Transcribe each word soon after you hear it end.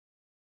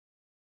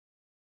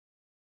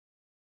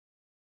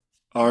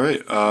All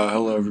right.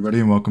 Hello, everybody,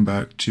 and welcome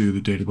back to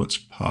the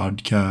DataBlitz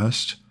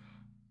podcast.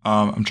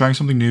 I'm trying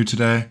something new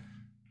today,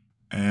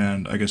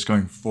 and I guess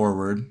going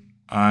forward,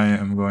 I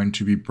am going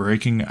to be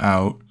breaking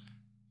out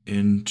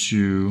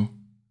into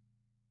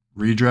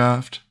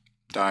redraft,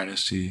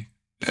 dynasty,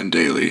 and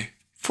daily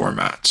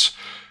formats.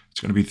 It's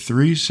going to be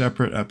 3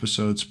 separate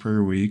episodes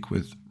per week,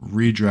 with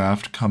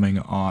redraft coming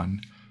on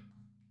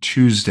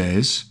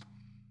Tuesdays.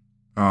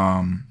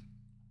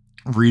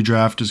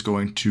 Redraft is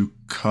going to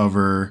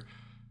cover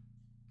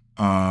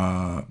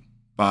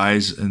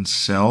buys and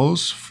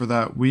sells for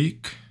that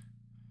week,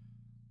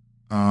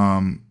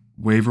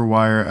 waiver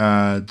wire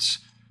ads,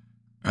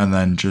 and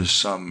then just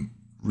some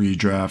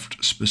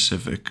redraft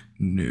specific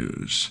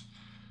news.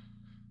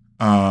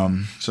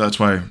 So that's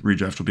why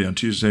redraft will be on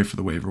Tuesday for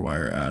the waiver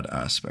wire ad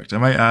aspect. I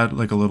might add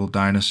like a little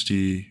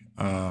dynasty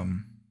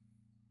kind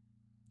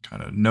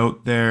of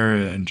note there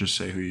and just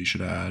say who you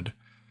should add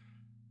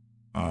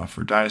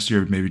for Dynasty,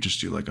 or maybe just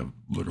do like a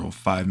literal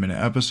 5-minute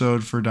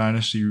episode for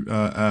Dynasty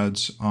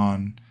ads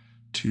on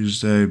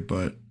Tuesday.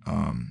 But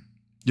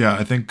yeah,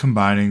 I think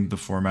combining the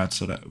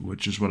formats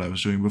which is what I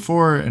was doing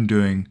before,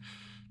 and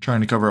trying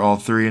to cover all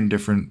 3 in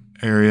different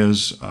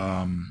areas.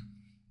 I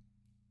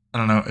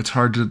don't know. It's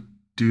hard to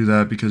do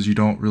that because you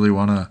don't really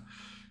want to,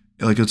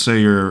 like, let's say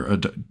you're a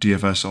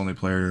DFS only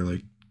player,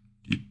 like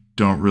you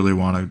don't really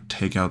want to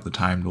take out the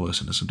time to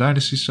listen to some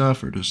Dynasty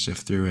stuff or just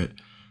sift through it.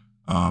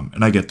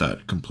 And I get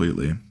that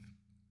completely.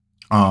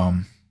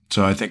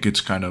 So I think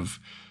it's kind of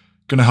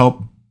going to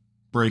help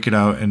break it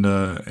out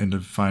into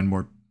find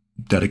more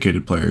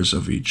dedicated players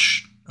of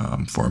each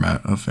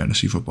format of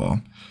fantasy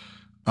football.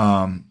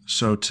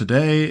 So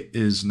today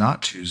is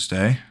not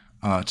Tuesday.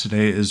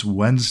 Today is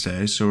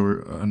Wednesday. So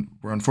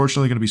we're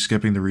unfortunately going to be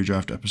skipping the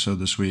redraft episode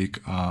this week.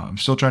 I'm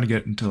still trying to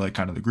get into like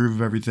kind of the groove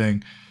of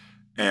everything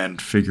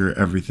and figure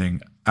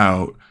everything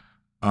out.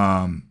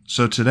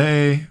 So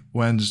today,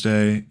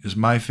 Wednesday, is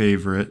my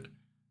favorite,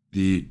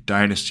 the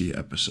Dynasty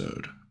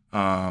episode.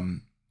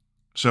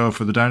 So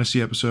for the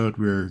Dynasty episode,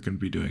 we're going to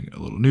be doing a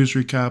little news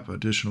recap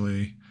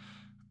additionally.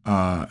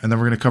 And then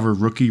we're going to cover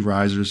rookie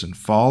risers and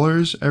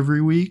fallers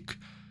every week.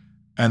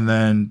 And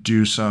then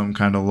do some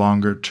kind of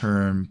longer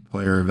term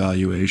player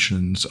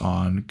evaluations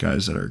on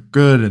guys that are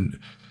good and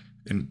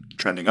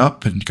trending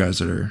up and guys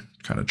that are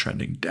kind of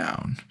trending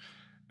down.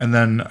 And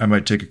then I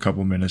might take a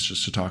couple minutes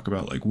just to talk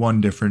about like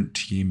one different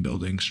team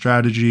building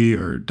strategy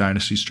or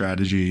dynasty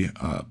strategy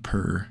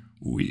per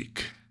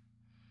week.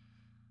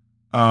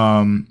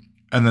 And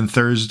then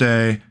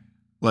Thursday,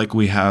 like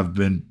we have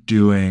been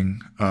doing,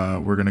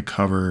 we're going to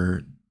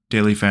cover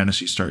daily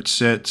fantasy start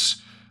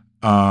sits.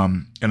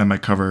 And I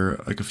might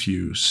cover like a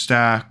few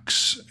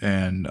stacks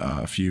and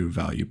a few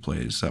value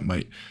plays that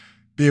might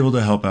be able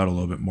to help out a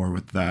little bit more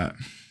with that.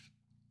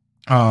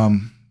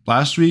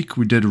 Last week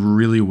we did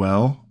really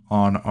well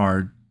on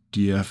our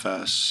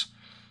DFS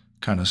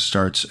kind of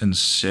starts and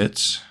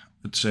sits.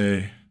 I'd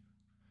say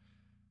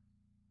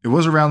it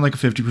was around like a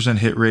 50%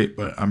 hit rate,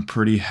 but I'm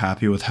pretty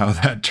happy with how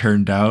that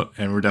turned out.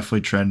 And we're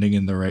definitely trending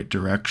in the right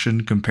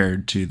direction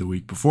compared to the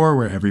week before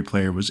where every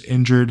player was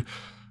injured.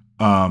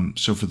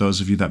 So for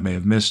those of you that may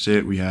have missed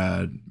it, we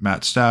had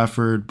Matt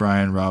Stafford,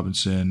 Brian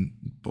Robinson,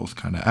 both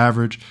kind of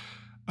average.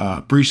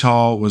 Breece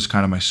Hall was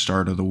kind of my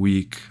start of the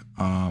week.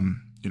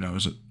 It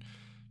was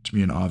to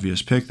me an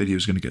obvious pick that he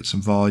was going to get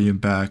some volume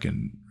back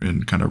and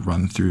kind of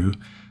run through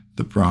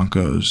the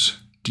Broncos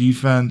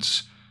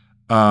defense.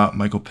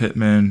 Michael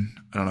Pittman,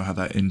 I don't know how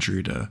that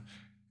injury to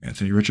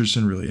Anthony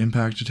Richardson really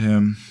impacted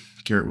him.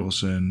 Garrett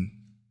Wilson,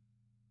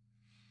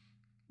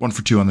 1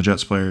 for 2 on the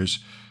Jets players.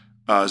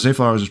 Zay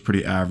Flowers was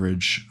pretty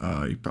average.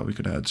 He probably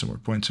could have had some more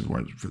points if it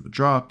weren't for the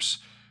drops.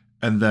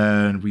 And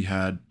then we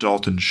had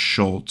Dalton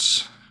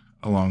Schultz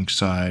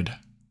alongside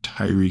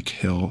Tyreek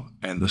Hill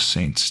and the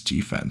Saints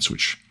defense,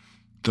 which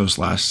those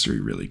last 3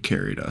 really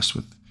carried us,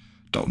 with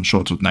Dalton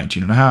Schultz with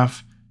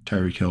 19.5,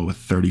 Tyreek Hill with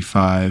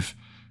 35,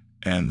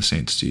 and the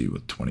Saints D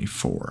with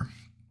 24.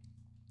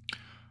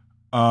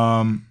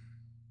 So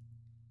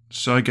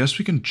I guess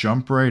we can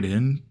jump right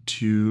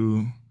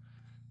into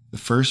the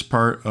first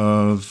part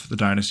of the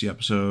Dynasty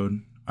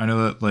episode. I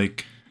know that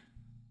like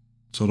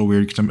it's a little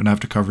weird because I'm going to have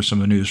to cover some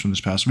of the news from this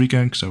past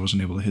weekend because I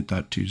wasn't able to hit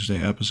that Tuesday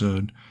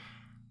episode.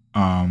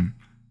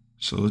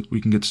 So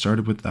we can get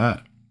started with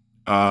that.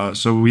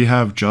 So we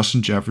have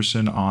Justin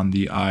Jefferson on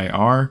the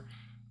IR.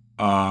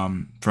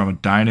 From a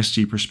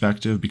Dynasty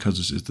perspective, because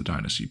this is the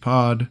Dynasty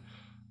pod,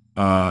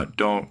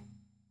 don't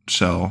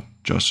sell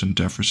Justin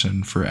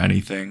Jefferson for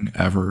anything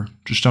ever.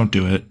 Just don't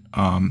do it.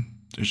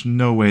 There's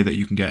no way that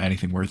you can get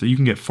anything worth it. You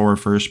can get 4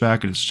 first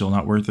back and it's still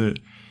not worth it.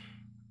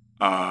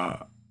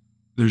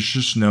 There's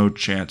just no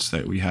chance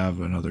that we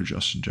have another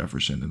Justin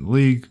Jefferson in the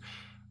league.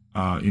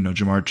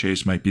 Jamar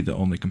Chase might be the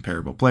only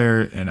comparable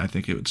player, and I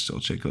think it would still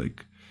take I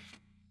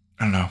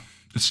don't know.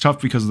 It's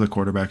tough because of the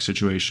quarterback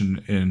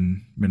situation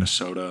in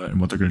Minnesota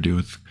and what they're going to do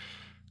with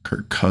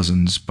Kirk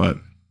Cousins, but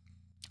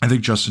I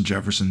think Justin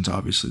Jefferson's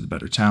obviously the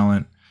better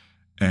talent,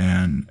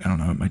 and I don't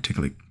know, it might take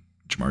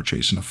Jamar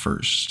Chase in a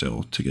first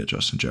still to get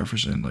Justin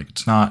Jefferson.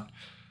 It's not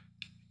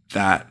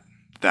that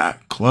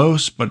that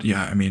close. But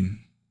yeah, I mean,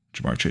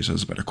 Jamar Chase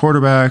has a better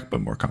quarterback,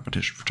 but more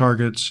competition for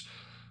targets.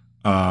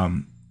 I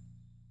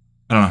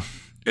don't know.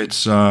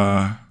 It's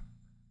a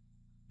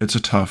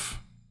tough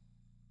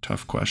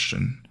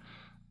question.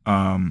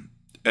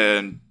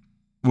 And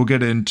we'll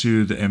get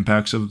into the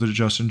impacts of the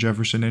Justin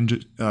Jefferson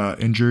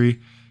injury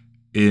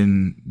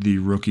in the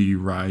rookie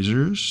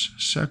risers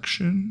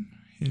section.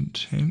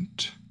 Hint,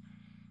 hint.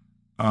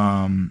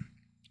 And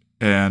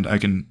I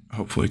can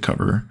hopefully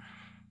cover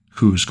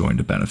who's going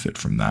to benefit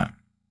from that.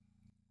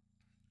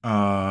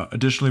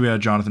 Additionally, we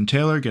had Jonathan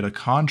Taylor get a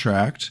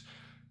contract.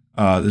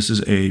 This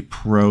is a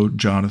pro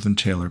Jonathan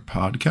Taylor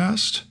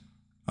podcast.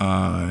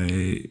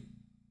 I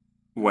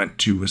went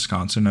to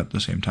Wisconsin at the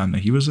same time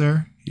that he was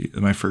there.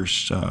 My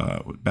first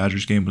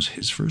Badgers game was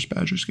his first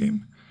Badgers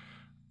game.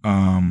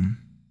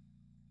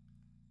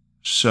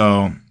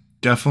 So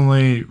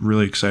definitely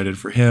really excited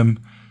for him.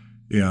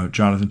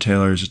 Jonathan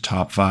Taylor is a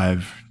top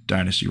 5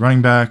 Dynasty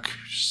running back.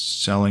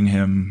 Selling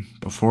him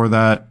before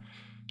that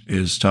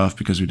is tough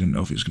because we didn't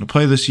know if he was going to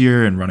play this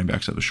year, and running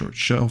backs have a short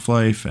shelf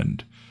life,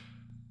 and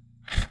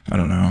I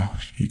don't know.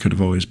 He could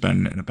have always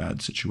been in a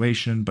bad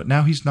situation, but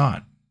now he's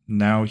not.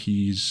 Now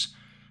he's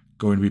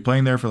going to be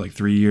playing there for like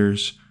 3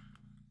 years.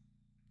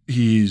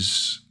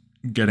 He's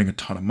getting a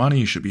ton of money.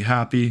 He should be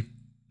happy.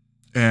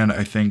 And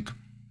I think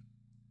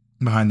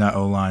behind that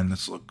O-line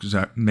has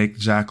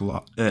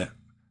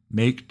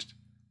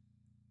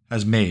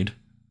made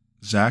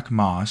Zach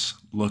Moss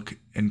look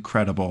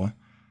incredible.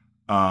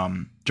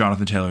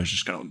 Jonathan Taylor is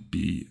just going to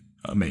be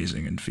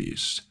amazing and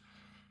feast.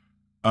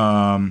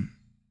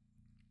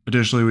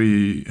 Additionally,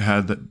 we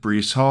had that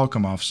Breece Hall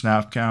come off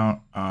snap count.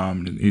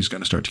 And he's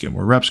going to start to get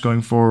more reps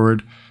going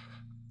forward.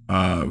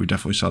 We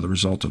definitely saw the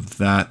result of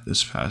that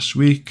this past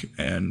week,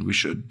 and we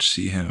should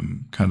see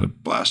him kind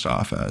of blast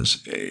off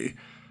as a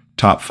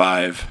top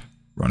 5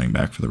 running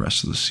back for the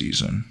rest of the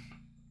season,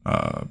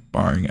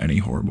 barring any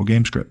horrible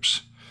game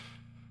scripts.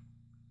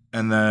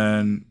 And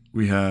then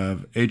we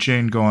have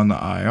A-Chain go on the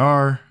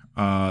IR.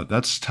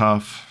 That's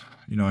tough.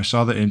 I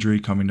saw the injury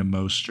coming to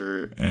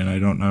Mostert, and I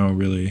don't know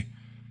really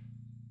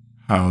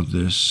how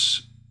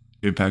this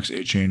impacts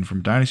A-Chain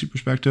from Dynasty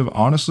perspective.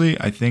 Honestly,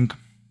 I think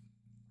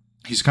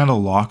he's kind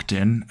of locked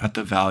in at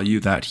the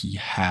value that he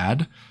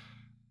had.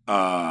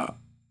 And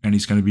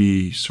he's going to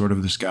be sort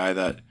of this guy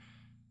that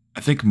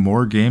I think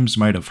more games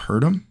might have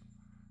hurt him.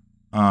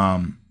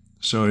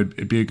 So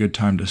it'd be a good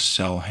time to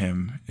sell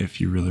him if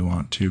you really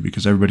want to,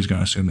 because everybody's going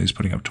to assume that he's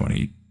putting up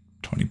 20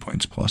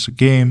 points plus a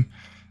game.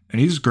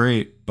 And he's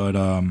great, but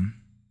yeah,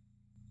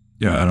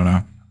 I don't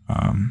know.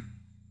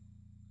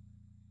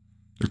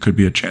 There could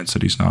be a chance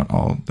that he's not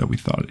all that we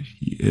thought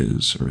he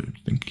is or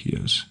think he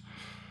is.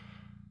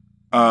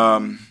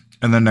 And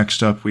then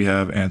next up, we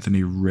have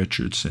Anthony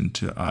Richardson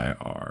to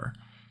IR.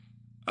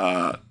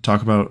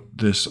 Talk about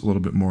this a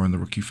little bit more in the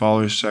rookie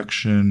followers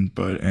section,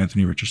 but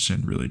Anthony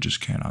Richardson really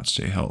just cannot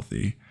stay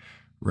healthy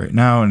right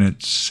now, and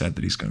it's said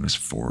that he's going to miss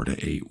 4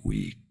 to 8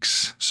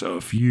 weeks. So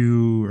if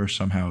you are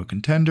somehow a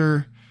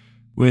contender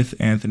with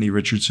Anthony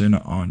Richardson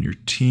on your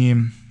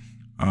team,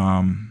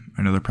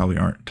 I know there probably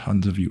aren't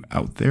tons of you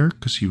out there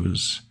because he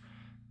was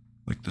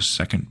like the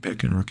second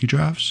pick in rookie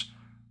drafts.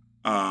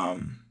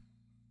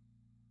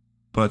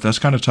 But that's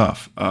kind of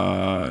tough.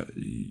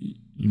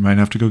 You might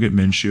have to go get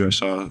Minshew. I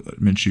saw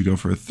Minshew go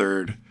for a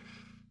third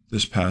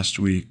this past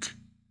week.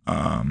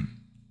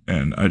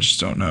 And I just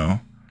don't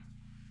know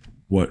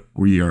what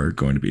we are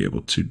going to be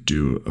able to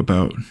do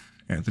about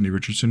Anthony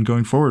Richardson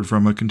going forward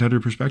from a contender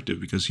perspective,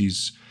 because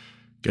he's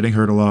getting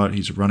hurt a lot.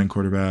 He's a running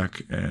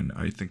quarterback, and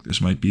I think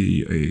this might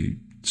be a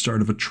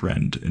start of a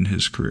trend in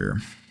his career.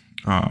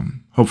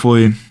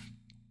 Hopefully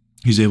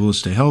he's able to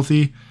stay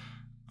healthy.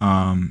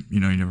 You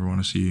never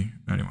want to see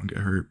anyone get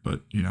hurt,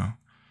 but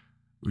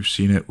we've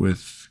seen it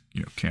with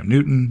Cam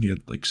Newton. He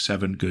had like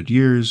 7 good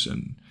years,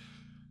 and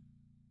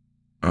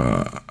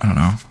I don't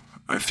know.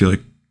 I feel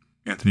like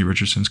Anthony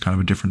Richardson's kind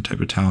of a different type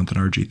of talent than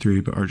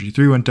RG3, but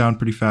RG3 went down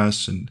pretty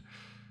fast, and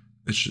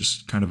it's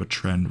just kind of a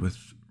trend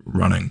with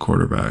running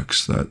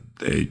quarterbacks that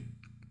they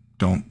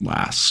don't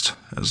last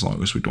as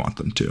long as we'd want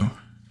them to.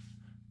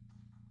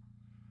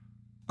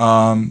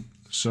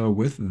 So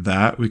with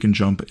that, we can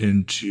jump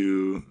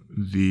into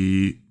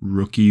the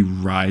rookie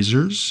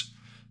risers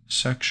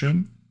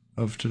section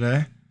of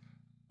today.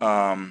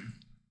 So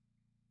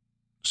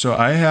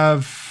I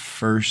have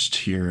first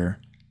here,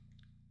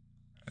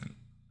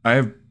 I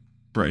have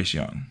Bryce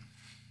Young.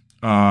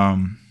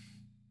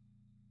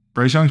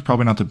 Bryce Young's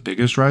probably not the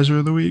biggest riser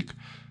of the week,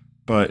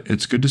 but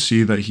it's good to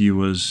see that he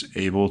was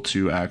able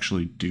to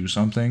actually do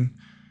something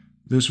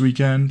this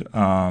weekend.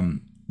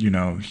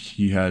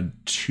 He had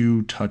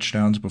 2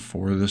 touchdowns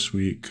before this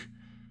week,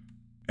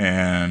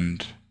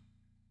 and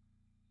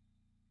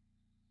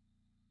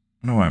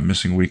I don't know why I'm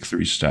missing week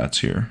 3 stats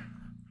here.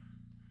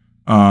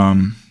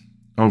 I'll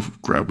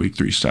grab week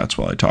 3 stats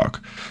while I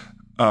talk.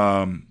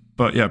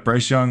 But yeah,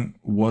 Bryce Young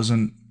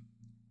wasn't.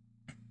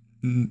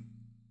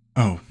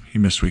 Oh, he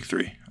missed week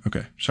 3.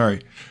 Okay,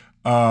 sorry.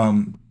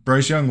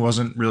 Bryce Young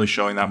wasn't really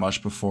showing that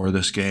much before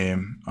this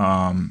game.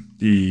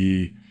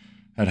 He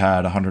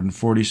had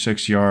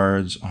 146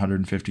 yards,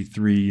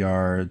 153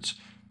 yards,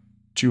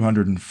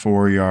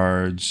 204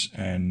 yards,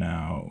 and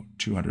now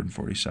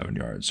 247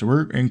 yards. So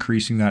we're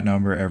increasing that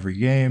number every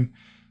game.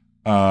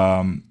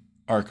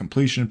 Our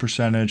completion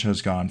percentage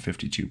has gone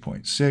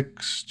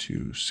 52.6 to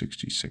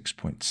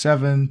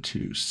 66.7 to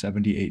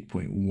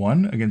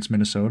 78.1 against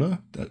Minnesota.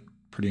 That's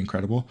pretty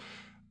incredible.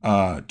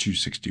 To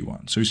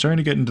 61. So he's starting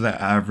to get into the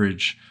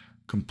average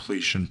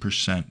completion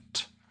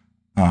percent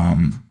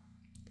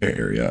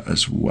area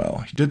as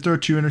well. He did throw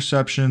 2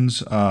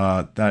 interceptions.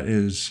 That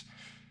is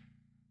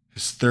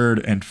his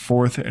 3rd and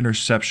 4th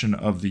interception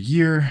of the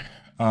year.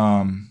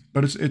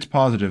 But it's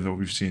positive that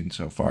we've seen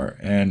so far.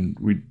 And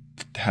we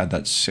had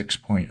that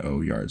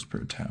 6.0 yards per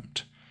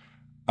attempt.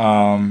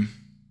 We're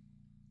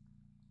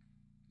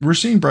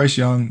seeing Bryce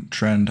Young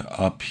trend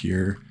up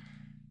here.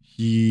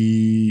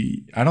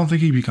 I don't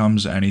think he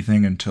becomes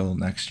anything until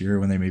next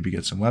year when they maybe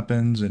get some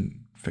weapons and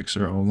fix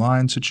their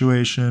O-line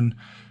situation.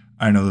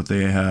 I know that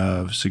they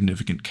have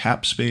significant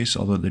cap space,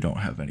 although they don't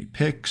have any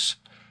picks.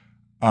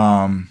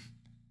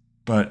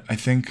 But I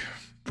think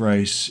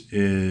Bryce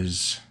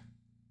is,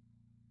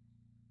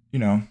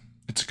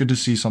 it's good to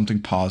see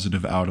something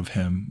positive out of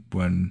him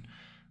when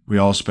we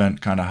all spent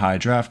kind of high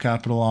draft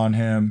capital on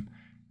him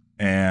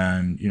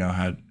and,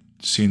 had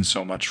seen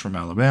so much from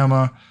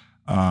Alabama.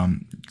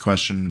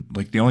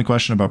 The only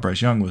question about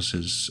Bryce Young was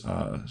his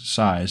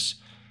size,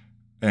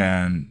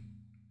 and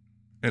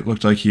it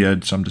looked like he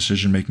had some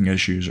decision-making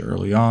issues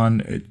early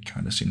on. It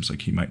kind of seems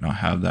like he might not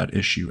have that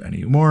issue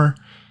anymore.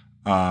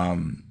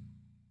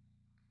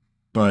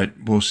 But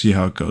we'll see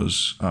how it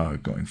goes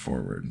going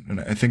forward.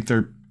 And I think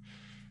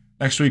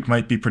next week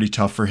might be pretty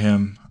tough for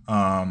him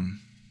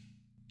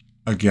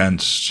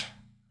against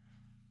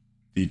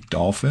the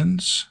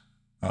Dolphins.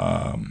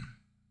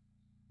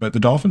 But the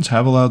Dolphins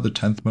have allowed the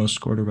 10th most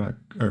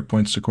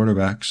points to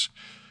quarterbacks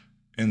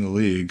in the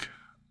league.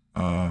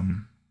 So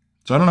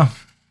I don't know.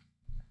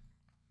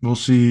 We'll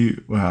see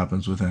what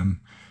happens with him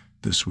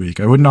this week.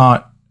 I would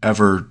not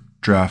ever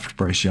draft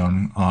Bryce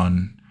Young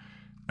on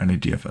any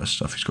DFS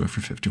stuff. He's going for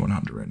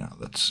 5,100 right now.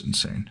 That's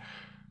insane.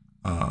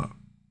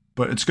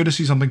 But it's good to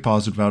see something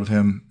positive out of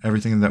him.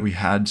 Everything that we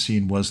had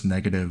seen was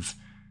negative,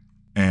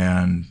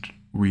 and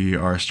we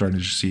are starting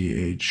to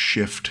see a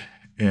shift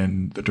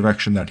in the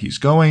direction that he's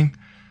going.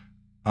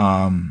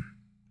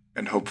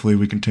 And hopefully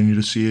we continue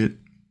to see it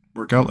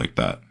work out like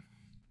that.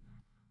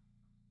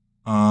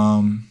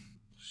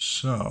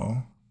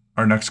 So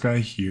our next guy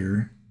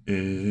here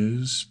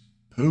is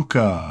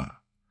Puka.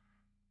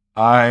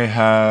 I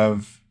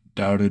have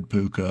doubted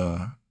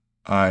Puka.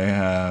 I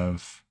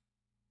have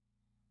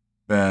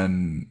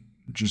been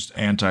just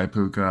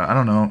anti-Puka. I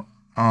don't know.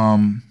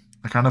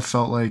 I kind of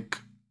felt like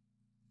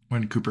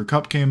when Cooper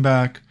Kupp came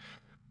back,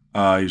 he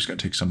was going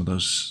to take some of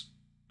those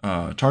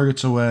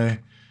targets away.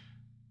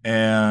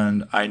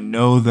 And I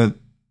know that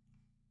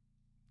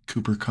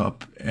Cooper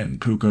Kupp and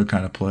Puka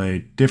kind of play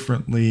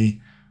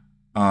differently,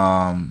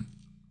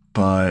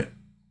 but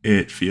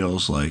it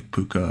feels like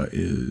Puka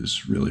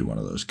is really one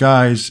of those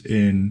guys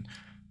in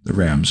the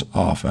Rams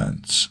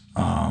offense.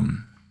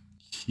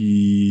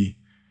 He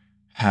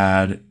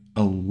had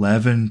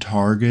 11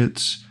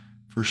 targets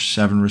for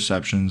 7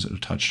 receptions and a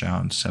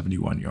touchdown,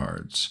 71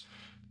 yards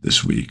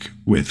this week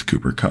with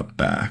Cooper Kupp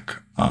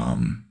back.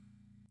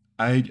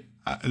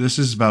 This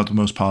is about the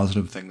most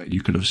positive thing that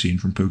you could have seen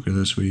from Puka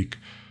this week.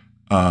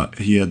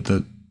 He had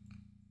the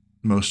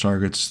most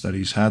targets that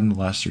he's had in the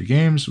last 3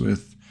 games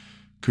with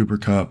Cooper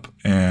Kupp,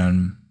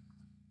 and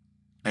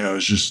it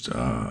was just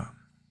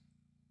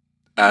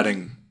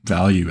adding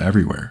value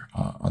everywhere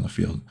on the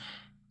field.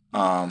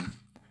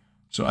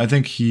 So I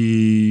think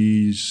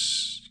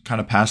he's kind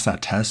of passed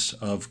that test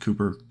of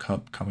Cooper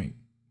Kupp coming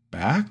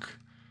back,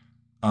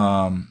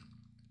 and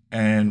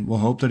we'll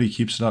hope that he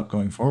keeps it up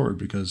going forward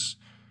because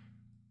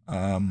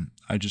I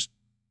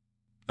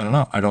don't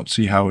know. I don't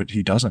see how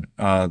he doesn't.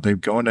 They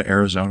go into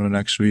Arizona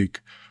next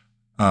week.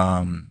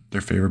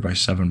 They're favored by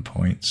 7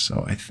 points.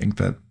 So I think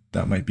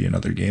that might be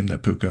another game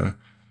that Puka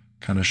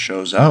kind of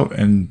shows out.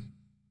 And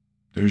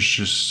there's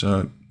just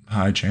a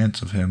high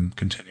chance of him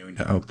continuing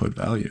to output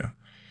value.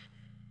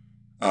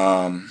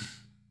 And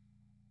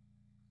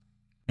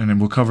then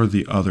we'll cover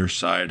the other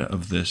side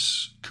of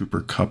this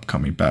Cooper Kupp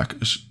coming back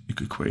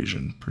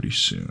equation pretty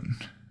soon.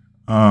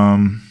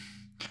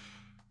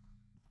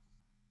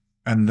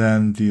 And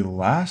then the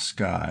last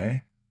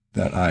guy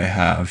that I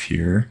have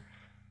here,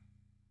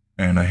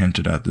 and I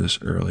hinted at this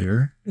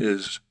earlier,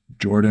 is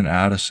Jordan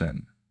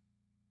Addison.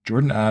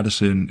 Jordan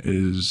Addison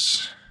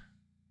is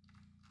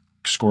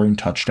scoring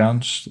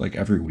touchdowns like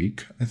every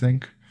week, I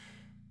think.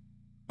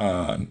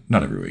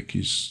 Not every week.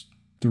 He's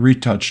 3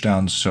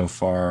 touchdowns so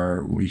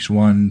far, weeks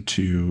 1,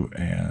 2,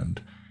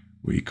 and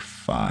week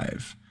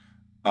 5.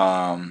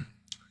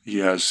 He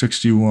has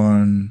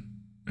 61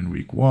 in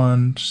week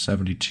 1,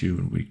 72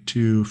 in week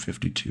 2,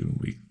 52 in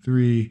week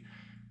 3,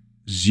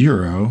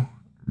 0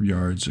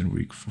 yards in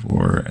week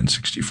 4, and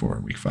 64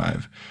 in week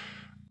 5.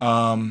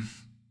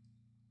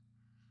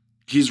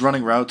 He's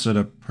running routes at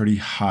a pretty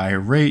high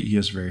rate. He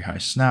has very high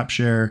snap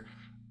share.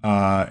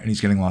 and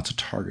he's getting lots of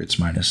targets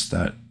minus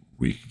that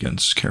week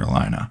against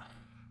Carolina.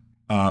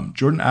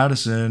 Jordan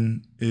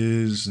Addison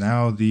is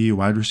now the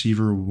wide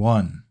receiver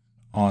 1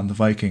 on the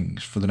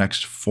Vikings for the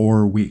next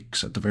 4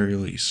 weeks at the very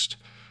least.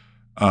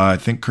 I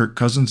think Kirk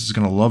Cousins is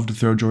going to love to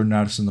throw Jordan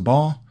Addison the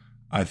ball.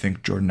 I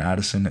think Jordan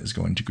Addison is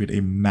going to get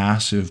a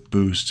massive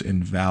boost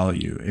in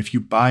value. If you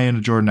buy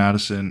into Jordan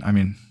Addison, I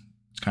mean,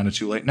 it's kind of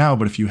too late now,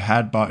 but if you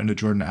had bought into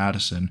Jordan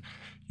Addison,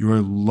 you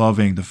are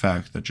loving the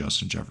fact that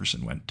Justin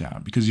Jefferson went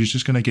down because he's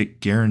just going to get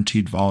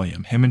guaranteed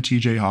volume. Him and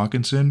TJ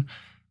Hawkinson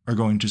are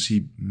going to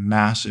see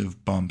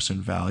massive bumps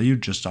in value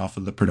just off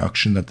of the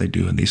production that they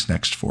do in these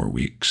next 4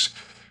 weeks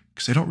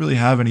because they don't really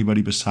have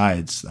anybody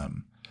besides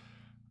them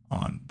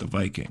on the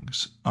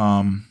Vikings.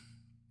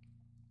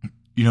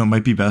 It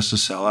might be best to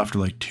sell after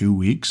like 2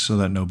 weeks so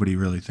that nobody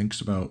really thinks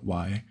about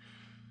why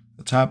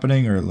that's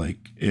happening or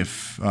like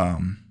if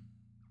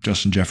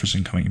Justin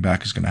Jefferson coming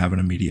back is going to have an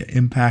immediate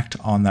impact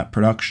on that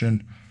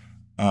production.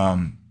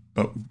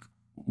 But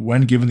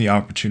when given the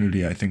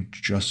opportunity, I think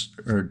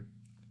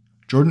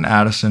Jordan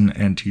Addison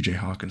and TJ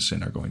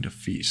Hawkinson are going to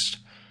feast.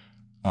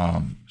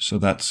 So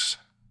that's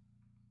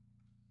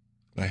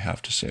what I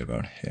have to say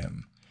about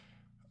him.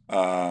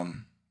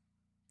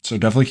 So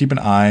definitely keep an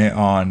eye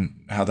on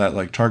how that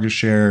like target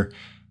share,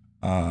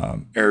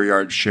 air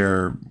yard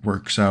share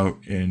works out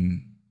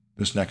in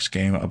this next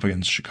game up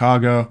against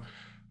Chicago.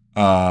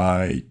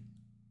 I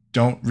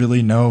don't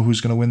really know who's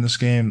going to win this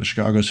game. The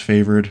Chicago's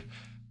favored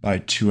by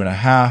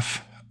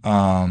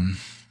 2.5.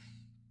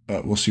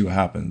 But we'll see what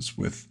happens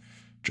with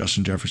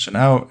Justin Jefferson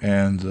out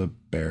and the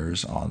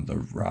Bears on the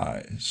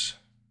rise.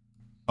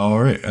 All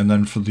right. And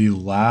then for the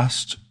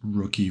last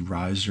rookie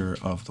riser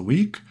of the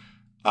week,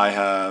 I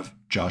have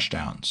Josh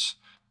Downs.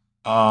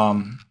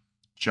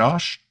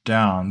 Josh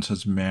Downs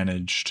has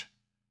managed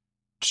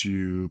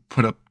to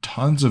put up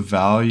tons of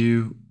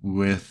value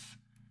with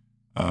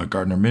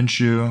Gardner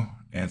Minshew.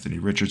 Anthony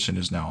Richardson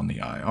is now on the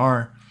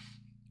IR.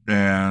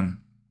 And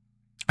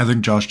I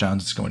think Josh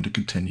Downs is going to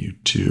continue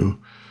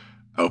to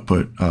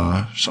output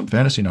some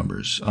fantasy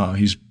numbers.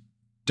 He's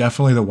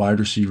definitely the wide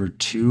receiver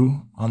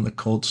 2 on the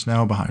Colts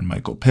now behind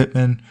Michael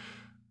Pittman.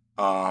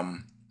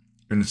 And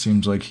it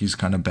seems like he's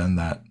kind of been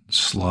that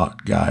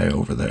slot guy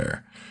over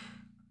there.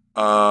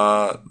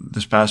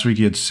 This past week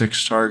he had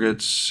 6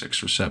 targets,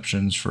 6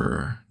 receptions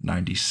for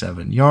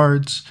 97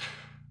 yards.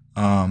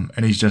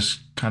 And he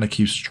just kind of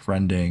keeps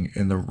trending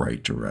in the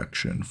right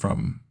direction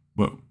from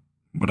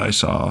what I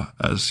saw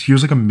as he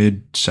was like a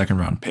mid-second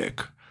round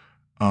pick.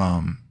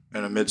 And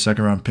a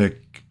mid-second round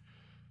pick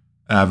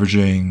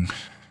averaging,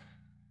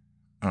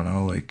 I don't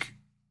know, like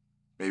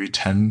maybe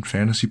 10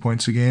 fantasy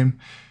points a game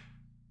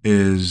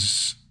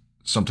is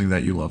something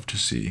that you love to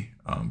see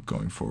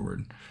going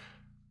forward.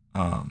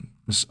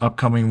 This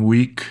upcoming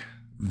week,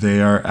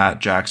 they are at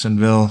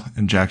Jacksonville,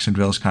 and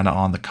Jacksonville is kind of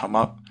on the come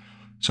up.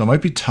 So it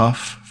might be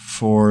tough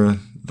for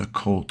the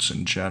Colts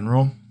in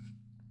general.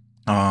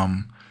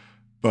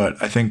 But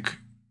I think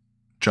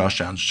Josh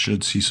Downs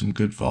should see some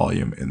good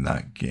volume in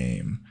that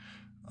game,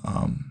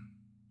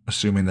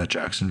 assuming that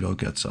Jacksonville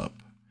gets up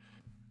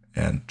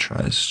and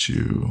tries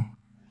to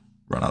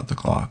run out the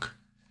clock.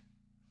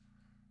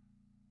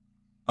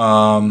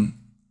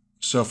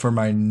 So for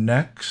my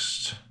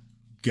next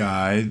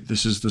guy,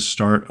 this is the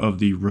start of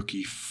the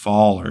rookie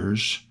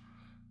fallers.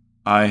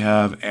 I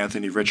have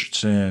Anthony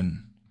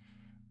Richardson.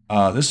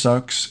 This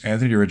sucks.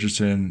 Anthony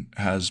Richardson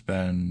has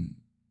been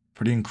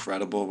pretty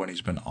incredible when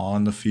he's been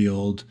on the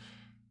field.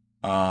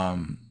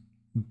 But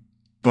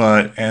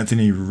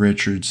Anthony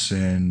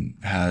Richardson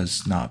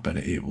has not been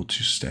able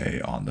to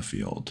stay on the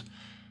field.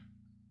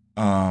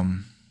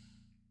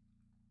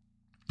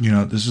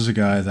 This is a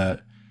guy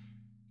that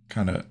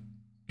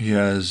he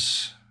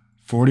has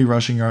 40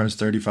 rushing yards,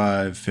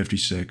 35,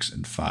 56,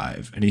 and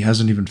 5. And he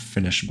hasn't even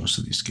finished most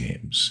of these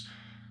games.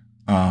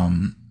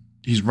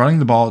 He's running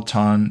the ball a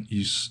ton.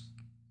 He's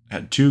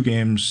had 2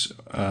 games,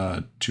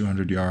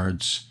 200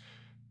 yards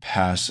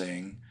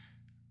passing.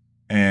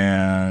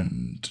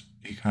 And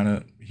he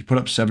put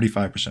up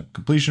 75%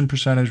 completion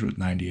percentage with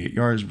 98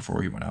 yards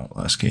before he went out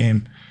last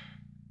game.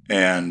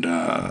 And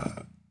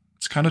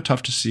it's kind of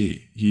tough to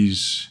see.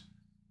 He's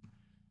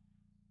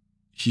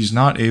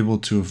not able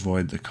to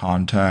avoid the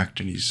contact,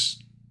 and he's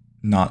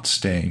not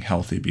staying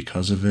healthy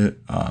because of it.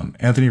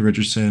 Anthony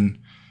Richardson,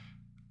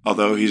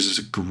 although he's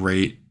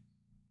great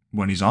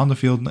when he's on the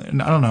field,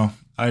 and I don't know,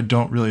 I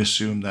don't really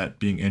assume that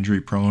being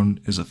injury prone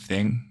is a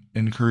thing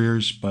in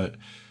careers, but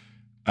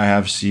I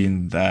have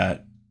seen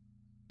that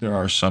there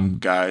are some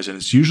guys, and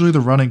it's usually the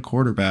running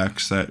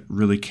quarterbacks that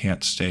really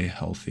can't stay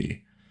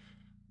healthy,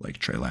 like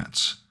Trey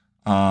Lance.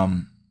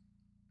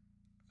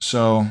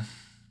 So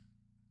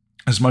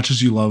as much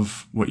as you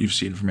love what you've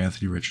seen from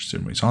Anthony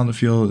Richardson when he's on the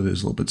field, it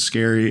is a little bit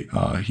scary.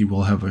 He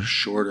will have a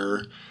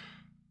shorter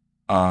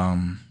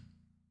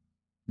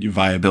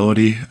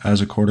viability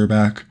as a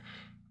quarterback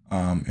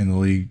in the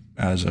league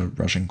as a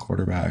rushing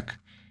quarterback,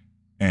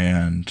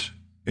 and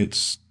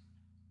it's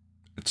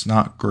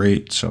not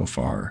great so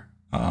far.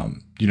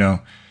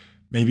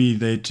 Maybe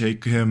they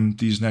take him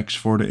these next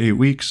 4 to 8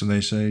 weeks and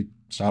they say,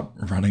 stop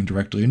running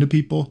directly into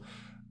people.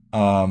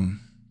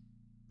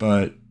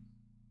 But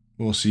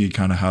we'll see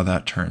kind of how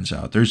that turns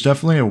out. There's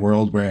definitely a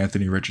world where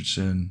Anthony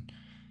Richardson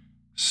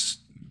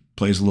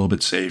plays a little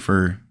bit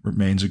safer,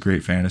 remains a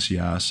great fantasy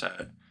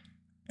asset,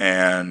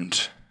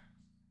 and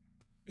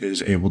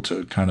is able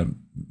to kind of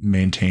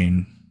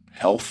maintain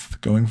health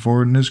going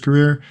forward in his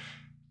career.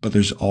 But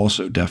there's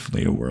also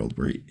definitely a world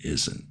where he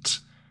isn't,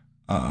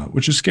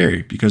 which is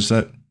scary because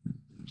that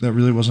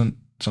really wasn't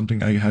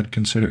something I had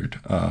considered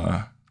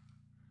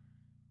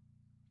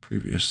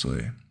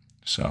previously.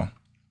 So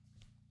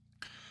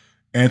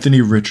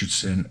Anthony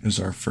Richardson is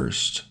our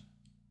first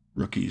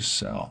rookie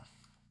sell.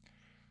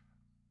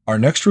 Our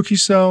next rookie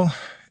sell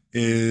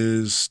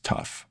is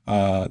tough.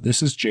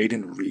 This is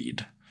Jaden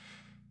Reed.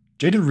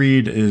 Jaden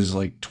Reed is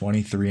like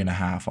 23 and a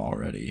half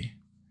already.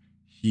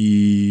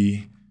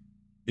 He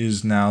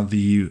is now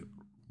the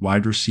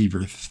wide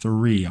receiver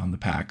 3 on the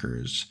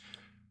Packers.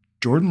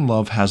 Jordan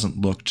Love hasn't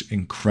looked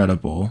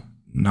incredible,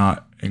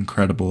 not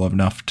incredible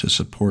enough to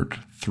support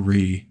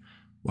 3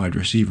 wide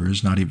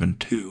receivers, not even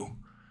 2.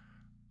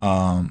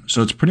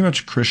 So it's pretty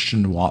much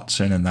Christian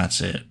Watson, and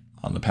that's it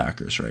on the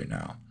Packers right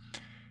now.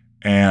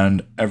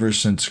 And ever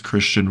since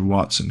Christian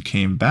Watson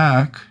came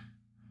back,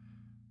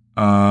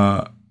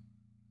 Jaden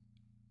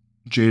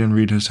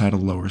Reed has had a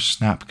lower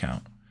snap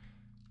count.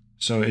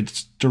 So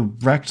it's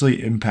directly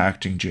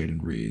impacting Jaden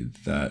Reed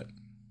that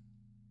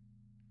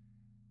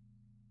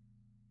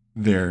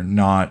they're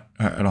not,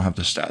 I don't have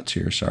the stats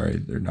here, sorry,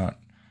 they're not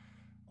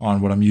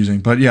on what I'm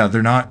using. But yeah,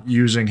 they're not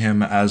using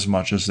him as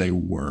much as they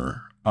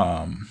were.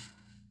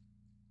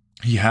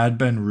 He had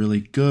been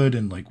really good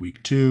in like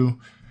week 2.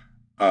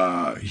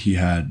 He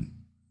had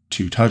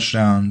 2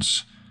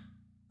 touchdowns.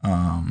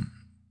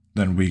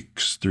 Then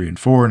weeks 3 and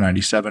 4,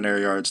 97 air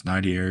yards,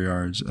 90 air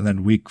yards. And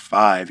then week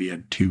 5, he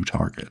had 2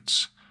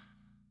 targets.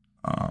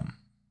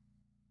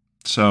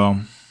 So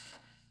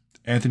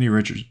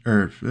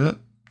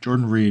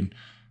Jordan Reed,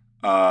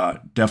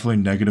 definitely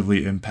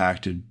negatively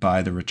impacted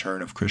by the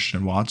return of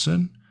Christian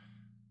Watson,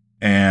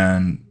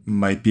 and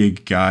might be a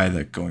guy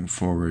that going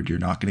forward you're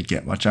not going to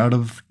get much out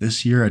of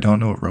this year. I don't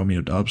know what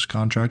Romeo Doubs'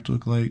 contract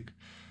looked like.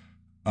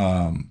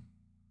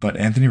 But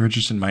Anthony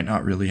Richardson might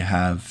not really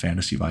have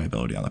fantasy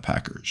viability on the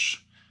Packers.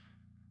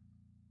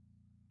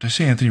 Did I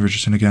say Anthony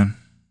Richardson again?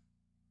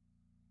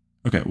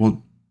 Okay,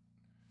 well,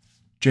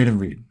 Jaden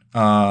Reed.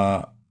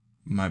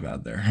 My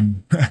bad there.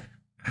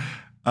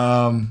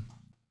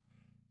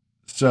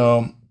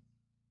 So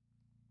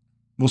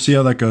we'll see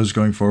how that goes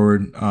going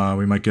forward.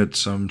 We might get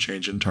some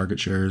change in target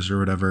shares or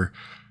whatever.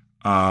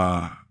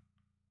 Air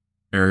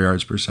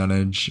yards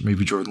percentage.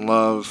 Maybe Jordan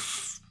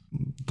Love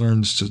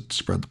learns to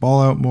spread the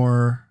ball out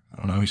more. I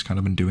don't know. He's kind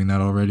of been doing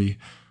that already.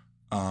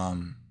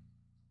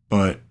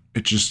 But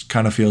it just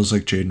kind of feels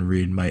like Jaden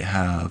Reed might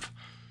have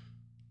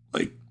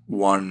like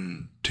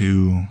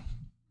 1-2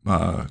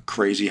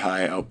 crazy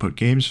high output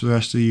games for the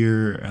rest of the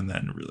year, and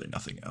then really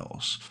nothing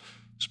else.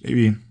 So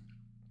maybe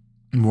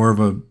more of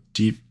a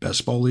deep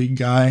best ball league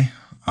guy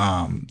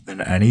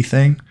than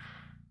anything.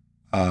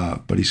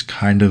 But he's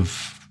kind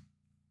of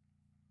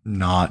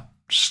not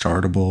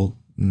startable,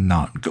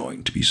 not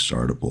going to be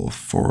startable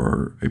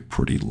for a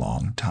pretty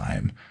long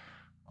time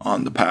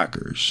on the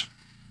Packers.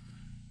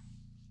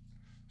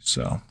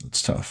 So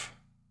it's tough.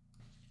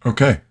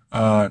 Okay.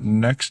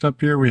 Next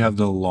up here, we have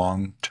the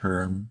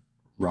long-term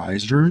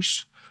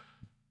risers.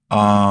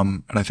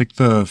 And I think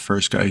the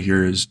first guy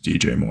here is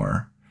DJ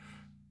Moore.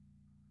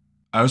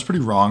 I was pretty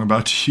wrong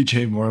about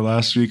DJ Moore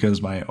last week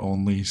as my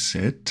only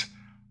sit.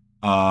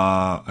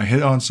 I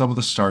hit on some of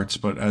the starts,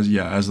 but as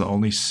the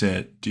only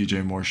sit,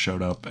 DJ Moore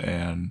showed up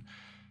and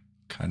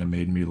kind of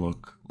made me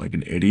look like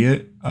an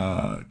idiot.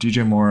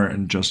 DJ Moore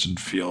and Justin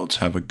Fields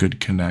have a good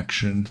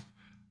connection.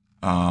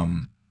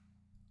 And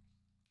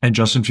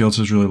Justin Fields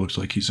has really looked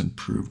like he's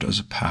improved as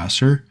a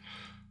passer.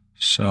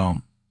 So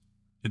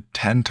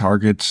 10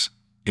 targets,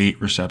 8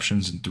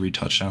 receptions, and 3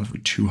 touchdowns for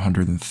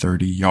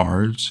 230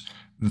 yards.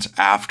 That's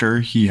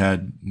after he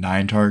had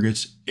 9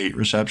 targets, 8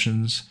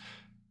 receptions,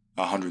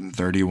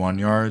 131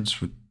 yards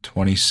with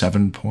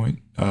 27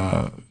 fantasy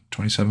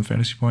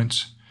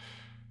points.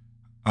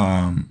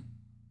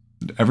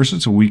 Ever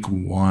since week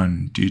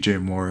 1,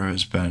 DJ Moore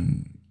has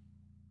been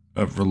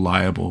a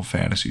reliable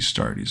fantasy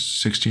start. He's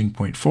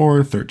 16.4,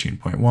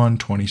 13.1,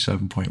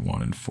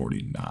 27.1, and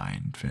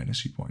 49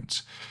 fantasy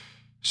points.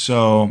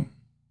 So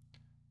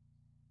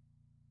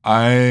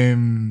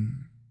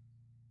I'm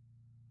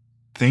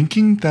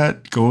thinking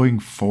that going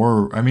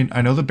forward, I mean,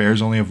 I know the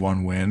Bears only have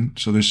 1 win,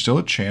 so there's still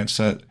a chance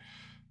that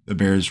the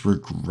Bears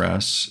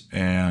regress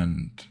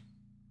and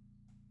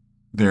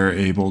they're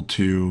able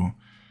to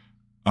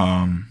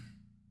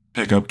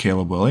pick up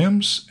Caleb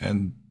Williams,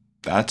 and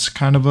that's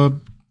kind of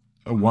a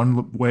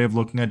one way of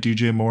looking at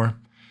DJ Moore.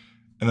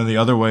 And then the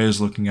other way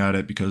is looking at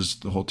it because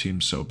the whole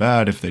team's so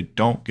bad. If they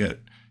don't get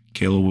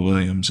Caleb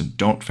Williams and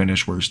don't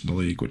finish worst in the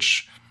league,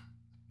 which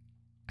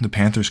the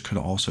Panthers could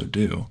also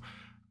do,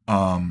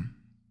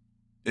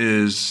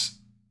 is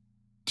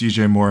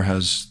DJ Moore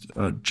has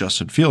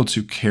Justin Fields,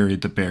 who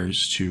carried the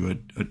Bears to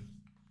a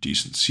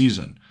decent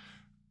season.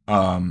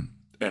 And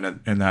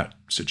in that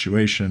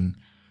situation,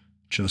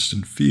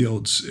 Justin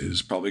Fields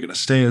is probably going to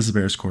stay as the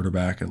Bears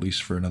quarterback at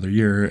least for another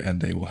year,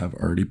 and they will have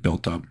already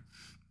built up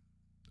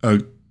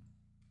a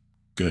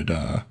good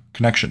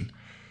connection.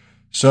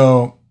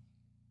 So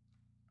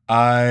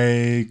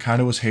I kind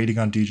of was hating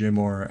on DJ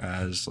Moore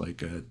as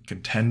like a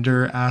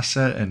contender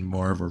asset and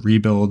more of a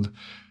rebuild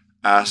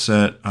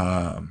asset,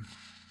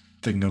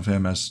 thinking of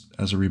him as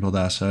a rebuild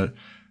asset.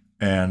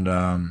 And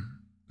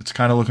it's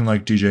kind of looking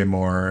like DJ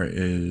Moore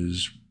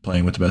is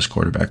playing with the best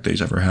quarterback that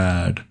he's ever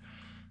had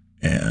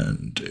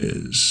and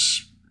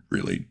is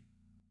really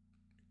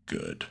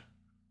good,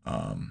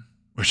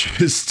 which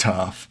is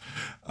tough.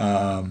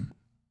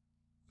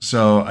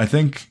 So I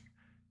think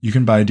you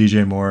can buy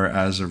DJ Moore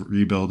as a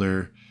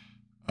rebuilder.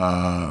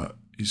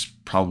 He's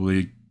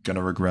probably going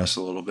to regress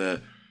a little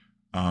bit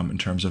in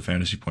terms of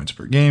fantasy points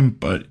per game,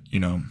 but, you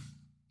know,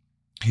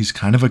 he's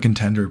kind of a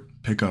contender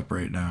pickup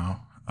right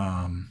now.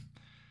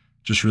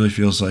 Just really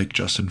feels like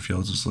Justin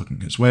Fields is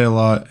looking his way a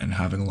lot and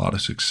having a lot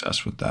of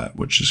success with that,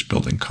 which is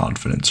building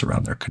confidence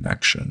around their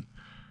connection.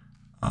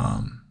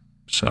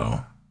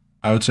 So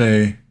I would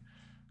say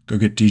go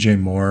get DJ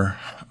Moore.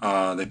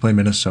 They play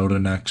Minnesota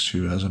next,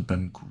 who hasn't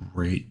been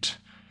great.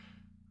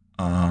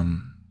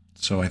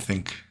 So I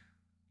think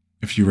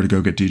if you were to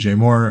go get DJ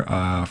Moore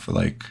for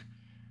like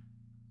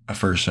a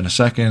first and a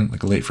second,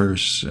 like a late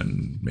first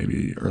and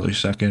maybe early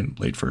second,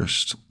 late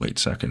first, late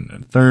second,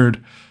 and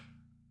third,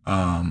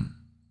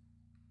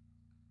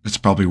 it's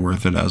probably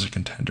worth it as a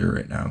contender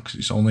right now because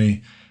he's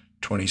only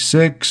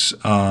 26,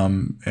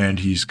 and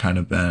he's kind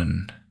of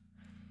been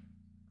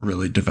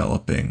really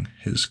developing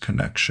his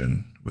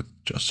connection with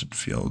Justin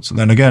Fields. And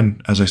then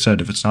again, as I said,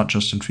 if it's not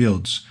Justin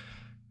Fields,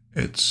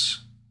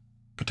 it's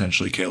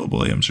potentially Caleb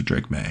Williams or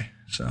Drake May.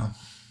 So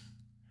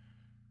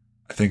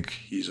I think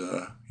he's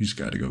a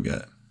guy to go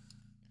get.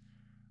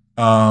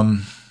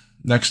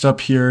 Next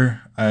up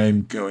here,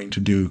 I'm going to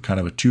do kind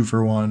of a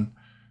 2-for-1.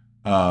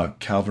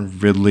 Calvin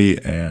Ridley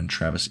and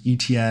Travis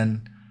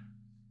Etienne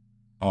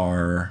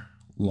are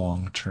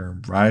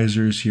long-term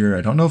risers here.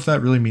 I don't know if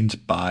that really means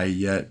buy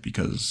yet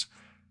because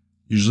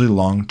usually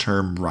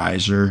long-term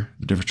riser,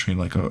 the difference between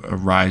like a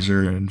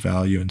riser in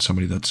value and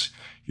somebody that's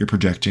you're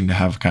projecting to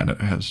have kind of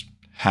has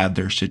had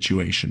their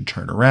situation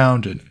turn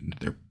around and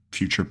their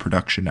future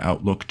production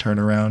outlook turn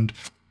around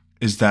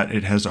is that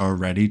it has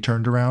already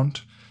turned around,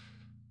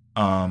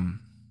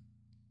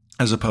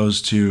 as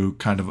opposed to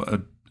kind of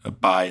a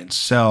buy and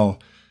sell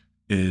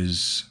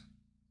is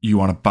you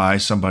want to buy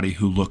somebody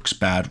who looks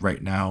bad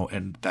right now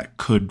and that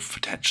could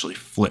potentially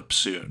flip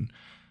soon.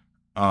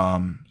 So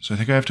I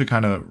think I have to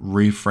kind of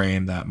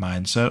reframe that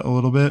mindset a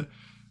little bit.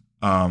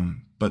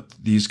 But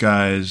these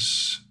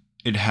guys,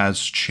 it has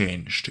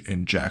changed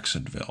in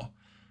Jacksonville.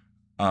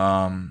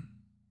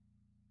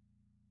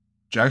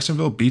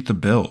 Jacksonville beat the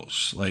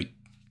Bills. Like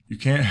you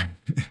can't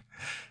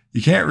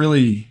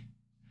really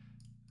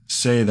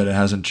say that it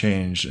hasn't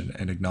changed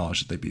and acknowledge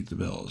that they beat the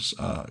Bills.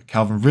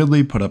 Calvin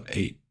Ridley put up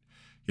 8.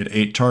 He had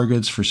 8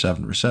 targets for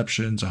 7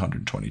 receptions,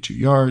 122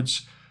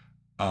 yards.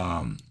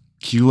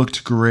 He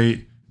looked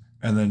great.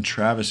 And then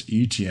Travis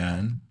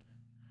Etienne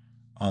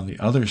on the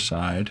other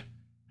side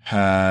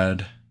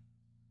had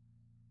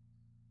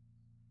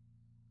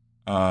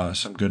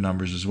some good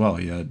numbers as well.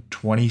 He had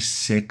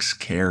 26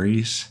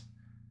 carries,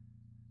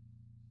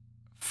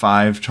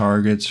 5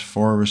 targets,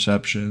 4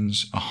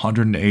 receptions,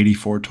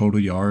 184 total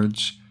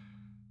yards.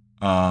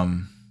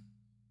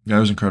 That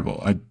was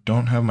incredible. I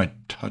don't have my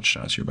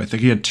touchdowns here, but I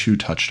think he had 2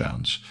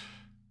 touchdowns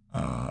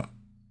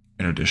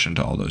in addition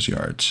to all those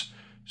yards.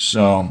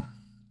 So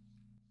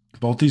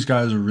both these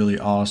guys are really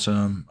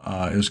awesome.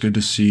 It was good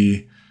to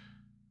see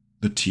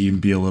the team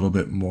be a little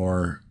bit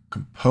more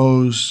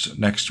composed.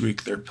 Next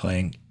week they're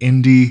playing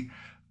Indy,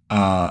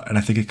 and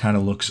I think it kind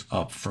of looks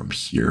up from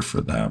here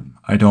for them.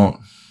 I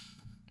don't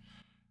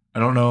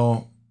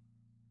know.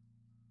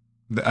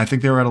 I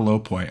think they were at a low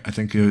point. I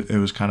think it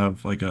was kind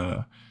of like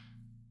a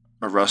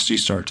rusty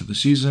start to the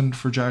season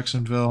for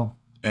Jacksonville.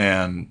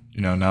 And,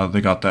 you know, now that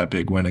they got that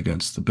big win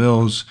against the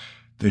Bills,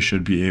 they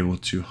should be able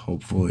to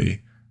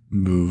hopefully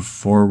move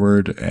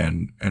forward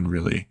and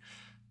really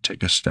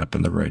take a step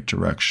in the right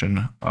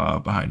direction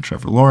behind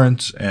Trevor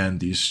Lawrence. And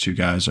these 2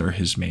 guys are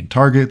his main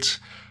targets.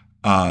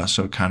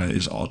 So it kind of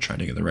is all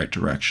trending in the right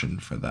direction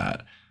for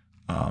that.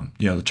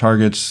 You know, the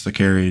targets, the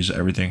carries,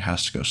 everything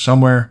has to go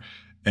somewhere.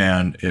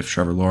 And if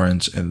Trevor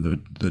Lawrence and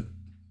the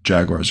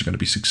Jaguars are going to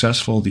be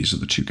successful, these are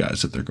the 2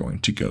 guys that they're going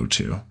to go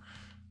to.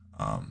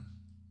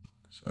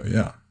 So,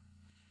 yeah.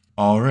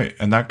 All right.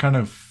 And that kind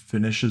of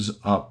finishes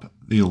up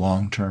the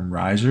long-term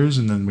risers.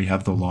 And then we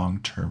have the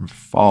long-term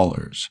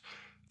fallers.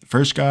 The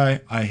first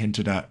guy I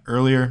hinted at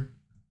earlier,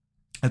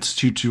 it's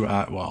Tutu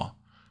Atwell.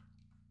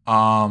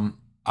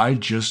 I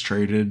just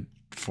traded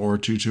for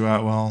Tutu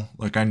Atwell.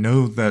 Like, I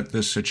know that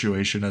this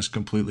situation has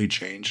completely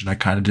changed, and I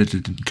kind of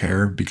didn't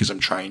care because I'm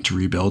trying to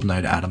rebuild and I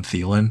had Adam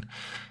Thielen.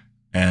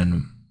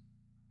 And,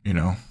 you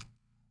know,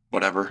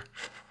 whatever.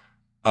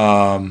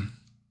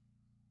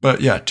 But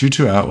yeah,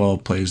 Tutu Atwell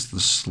plays the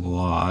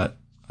slot.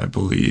 I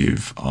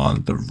believe,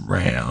 on the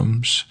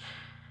Rams.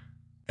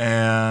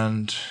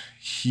 And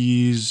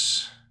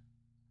he's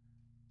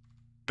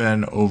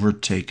been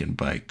overtaken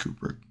by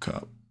Cooper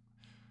Kupp.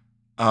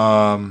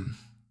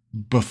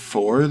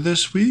 Before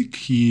this week,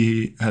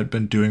 he had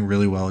been doing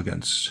really well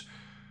against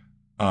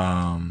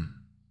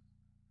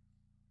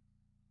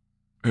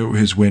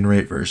his win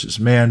rate versus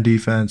man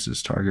defense,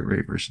 his target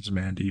rate versus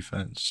man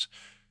defense.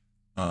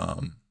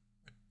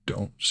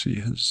 Don't see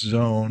his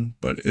zone,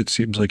 but it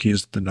seems like he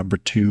is the number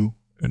 2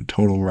 in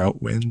total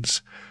route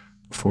wins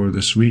for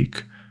this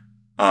week.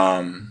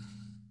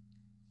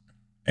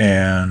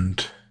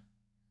 And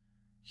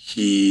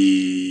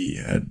he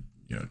had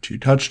 2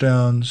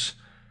 touchdowns,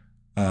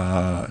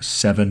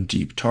 7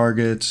 deep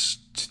targets,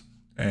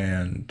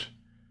 and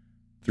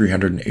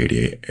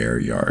 388 air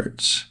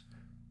yards,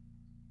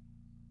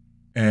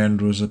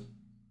 and was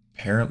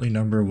apparently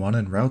number 1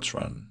 in routes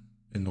run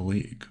in the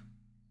league.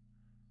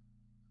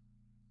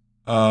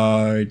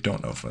 I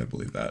don't know if I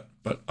believe that,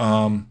 but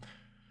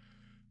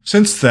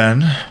since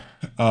then,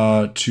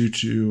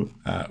 Tutu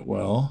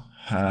Atwell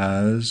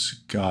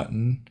has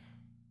gotten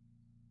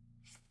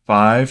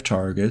 5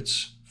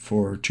 targets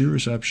for 2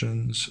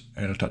 receptions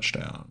and a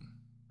touchdown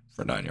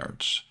for 9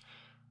 yards.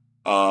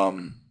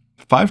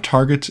 5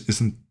 targets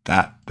isn't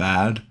that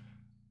bad.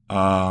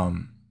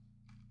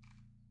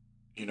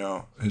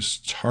 His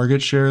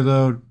target share,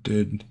 though,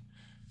 did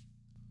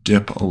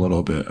dip a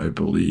little bit, I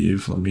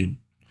believe. Let me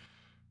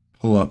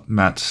pull up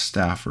Matt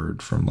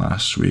Stafford from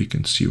last week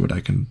and see what I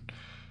can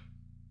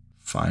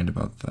find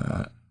about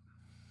that.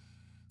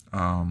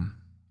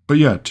 But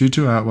yeah,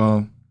 Tutu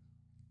Atwell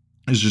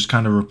is just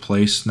kind of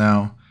replaced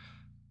now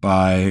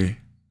by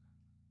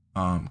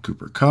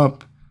Cooper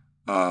Kupp.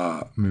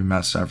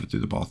 Matt Stafford threw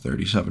the ball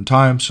 37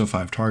 times, so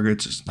 5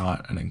 targets is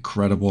not an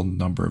incredible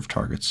number of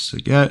targets to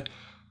get.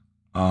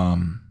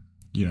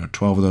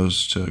 12 of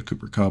those to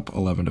Cooper Kupp,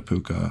 11 to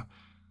Puka,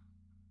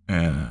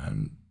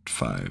 and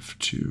 5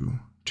 to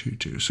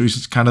Tutu. So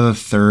he's kind of the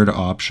third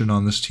option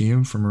on this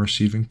team from a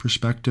receiving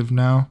perspective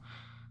now.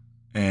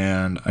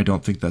 And I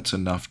don't think that's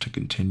enough to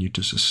continue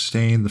to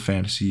sustain the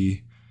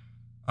fantasy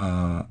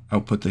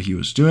output that he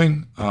was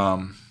doing.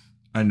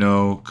 I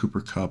know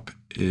Cooper Kupp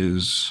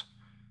is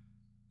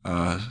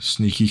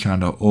sneaky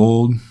kind of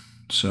old,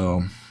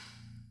 so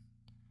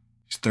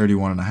he's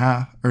 31 and a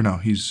half. Or no,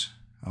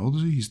 how old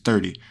is he? He's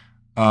 30.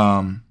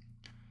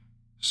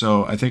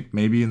 So I think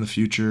maybe in the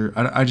future,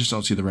 I just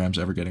don't see the Rams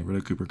ever getting rid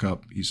of Cooper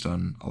Kupp. He's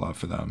done a lot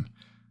for them.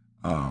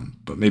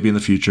 But maybe in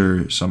the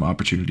future, some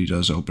opportunity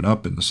does open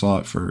up in the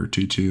slot for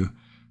Tutu,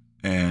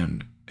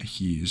 and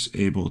he's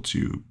able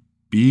to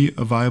be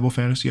a viable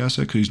fantasy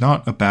asset because he's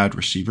not a bad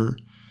receiver.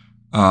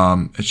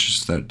 It's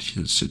just that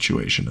his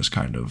situation has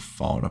kind of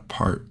fallen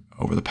apart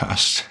over the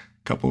past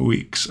couple of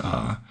weeks.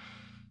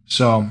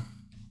 So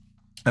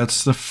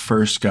that's the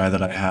first guy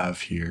that I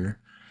have here.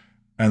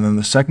 And then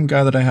the second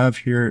guy that I have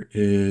here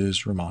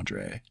is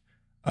Ramondre.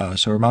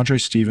 So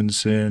Ramondre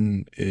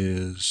Stevenson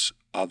is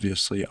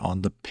obviously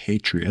on the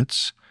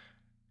Patriots.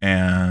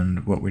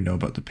 And what we know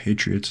about the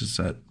Patriots is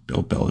that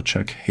Bill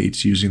Belichick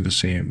hates using the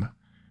same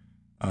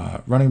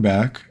running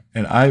back.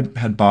 And I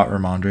had bought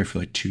Ramondre for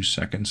like 2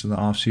 seconds in the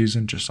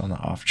offseason, just on the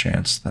off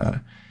chance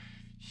that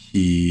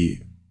he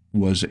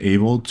was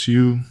able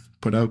to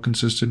put out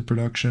consistent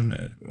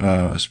production,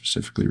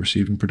 specifically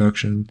receiving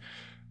production.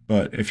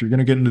 But if you're going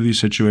to get into these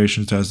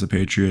situations as the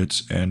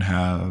Patriots and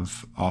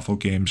have awful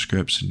game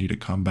scripts and need to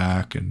come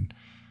back and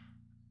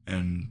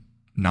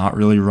not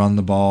really run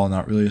the ball,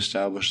 not really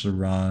establish the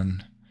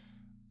run,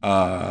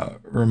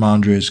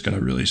 Ramondre is going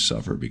to really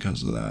suffer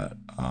because of that.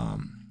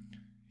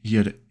 He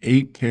had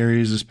 8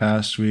 carries this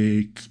past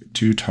week,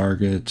 2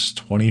 targets,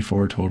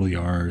 24 total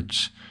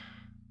yards.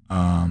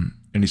 And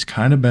he's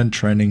kind of been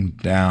trending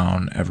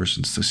down ever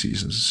since the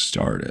season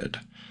started.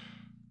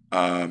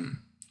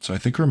 So I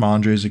think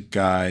Ramondre is a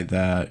guy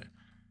that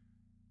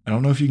I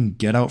don't know if you can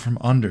get out from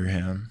under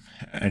him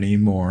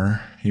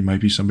anymore. He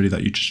might be somebody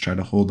that you just try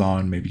to hold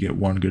on, maybe get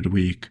one good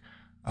week,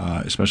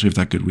 especially if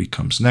that good week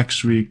comes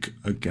next week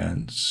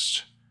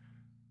against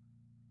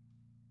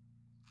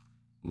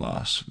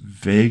Las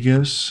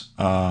Vegas.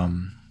 I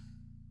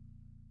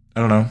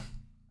don't know.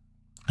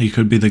 He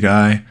could be the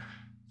guy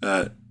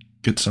that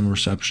gets some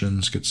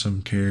receptions, gets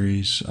some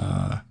carries.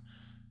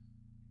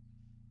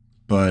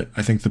 But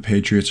I think the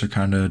Patriots are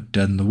kind of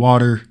dead in the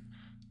water.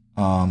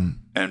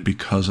 And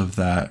because of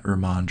that,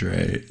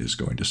 Ramondre is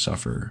going to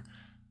suffer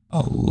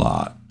a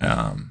lot.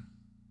 I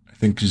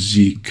think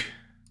Zeke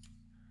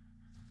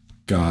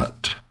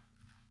got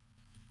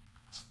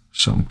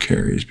some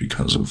carries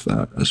because of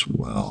that as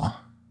well.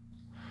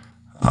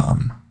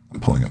 I'm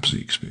pulling up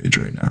Zeke's page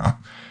right now.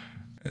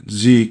 And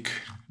Zeke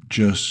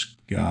just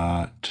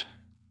got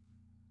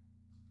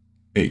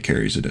 8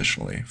 carries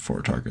additionally,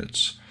 4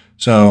 targets.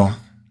 So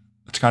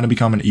it's kind of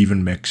become an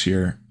even mix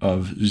here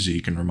of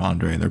Zeke and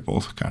Ramondre. They're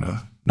both kind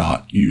of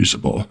not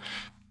usable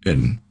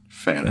in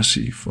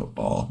fantasy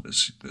football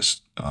this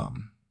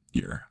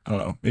year. I don't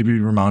know. Maybe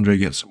Ramondre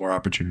gets some more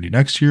opportunity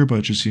next year, but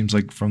it just seems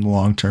like from the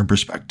long-term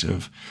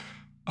perspective,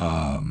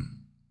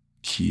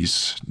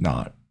 he's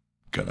not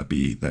going to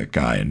be that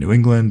guy in New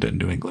England, and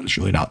New England is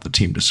really not the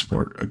team to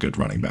support a good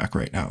running back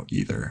right now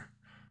either.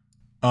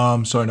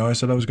 So I know I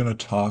said I was going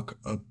to talk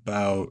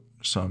about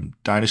some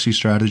dynasty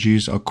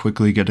strategies. I'll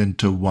quickly get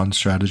into one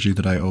strategy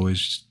that I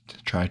always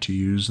try to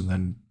use and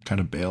then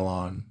kind of bail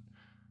on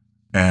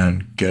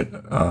and get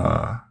kind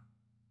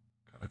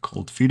of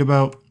cold feet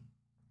about.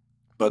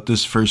 But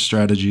this first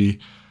strategy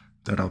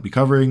that I'll be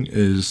covering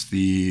is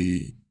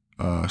the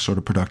sort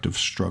of productive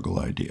struggle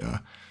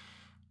idea.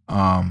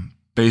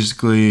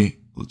 Basically,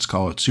 let's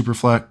call it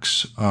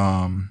Superflex.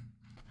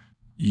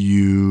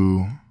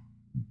 You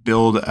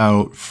build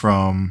out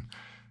from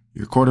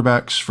your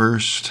quarterbacks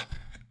first,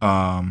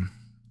 and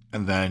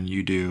then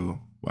you do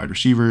wide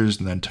receivers,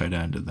 and then tight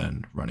end, and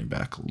then running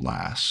back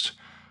last.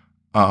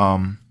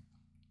 So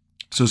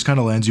this kind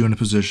of lands you in a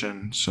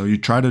position. So you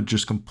try to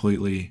just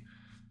completely,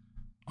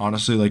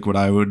 honestly, like what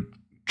I would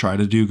try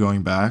to do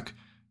going back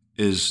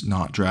is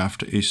not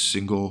draft a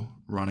single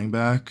running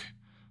back.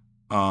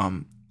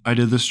 I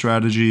did this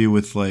strategy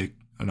with like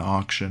an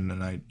auction,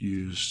 and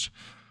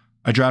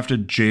I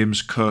drafted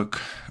James Cook,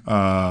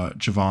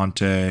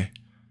 Javonte,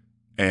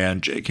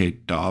 and J.K.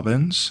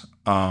 Dobbins.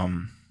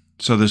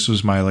 So this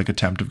was my like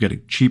attempt of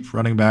getting cheap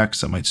running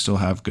backs that might still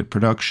have good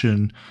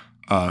production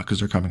because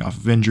they're coming off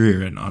of injury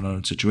or in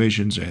unknown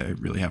situations. They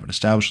really haven't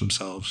established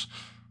themselves.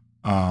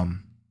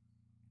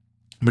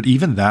 But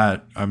even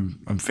that,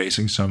 I'm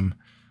facing some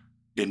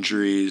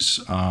injuries,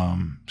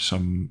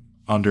 some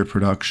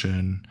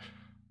underproduction,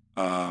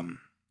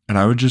 and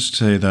I would just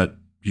say that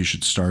you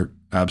should start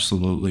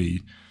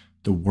absolutely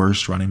the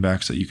worst running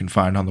backs that you can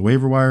find on the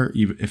waiver wire,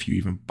 even if you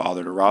even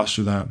bother to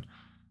roster them.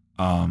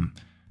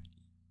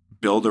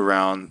 Build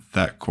around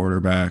that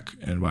quarterback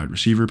and wide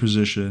receiver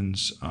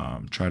positions.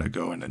 Try to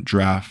go in and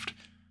draft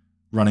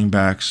running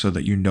backs so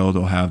that you know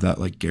they'll have that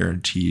like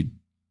guaranteed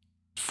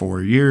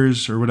 4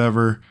 years or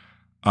whatever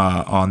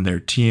on their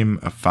team,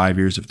 5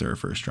 years if they're a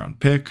first round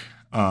pick.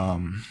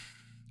 And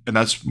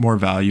that's more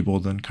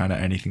valuable than kind of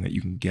anything that you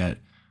can get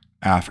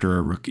after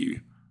a rookie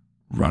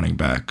running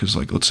back. Because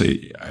like, let's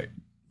say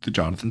the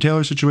Jonathan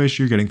Taylor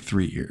situation, you're getting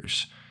 3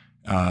 years.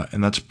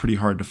 And that's pretty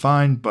hard to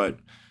find, but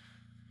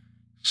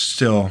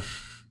still,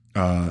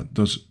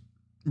 those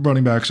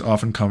running backs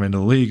often come into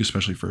the league,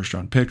 especially first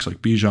round picks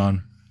like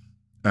Bijan,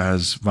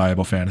 as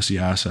viable fantasy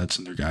assets,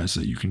 and they're guys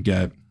that you can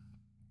get,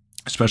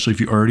 especially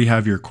if you already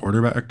have your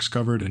quarterbacks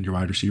covered and your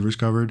wide receivers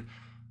covered.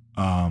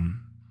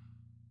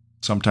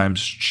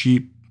 Sometimes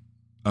cheap,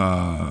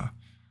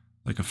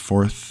 like a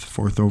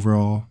fourth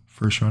overall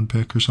first round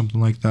pick or something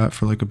like that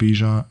for like a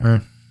Bijan,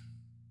 or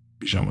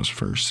Bijan was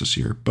first this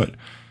year, but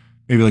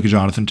maybe like a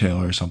Jonathan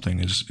Taylor or something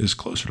is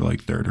closer to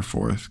like third or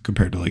fourth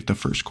compared to like the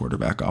first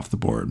quarterback off the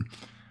board,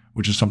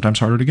 which is sometimes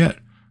harder to get.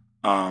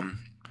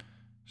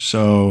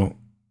 So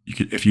you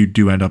could, if you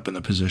do end up in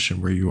the position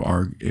where you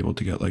are able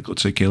to get like,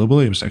 let's say Caleb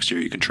Williams next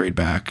year, you can trade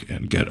back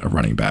and get a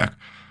running back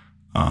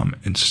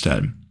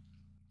instead.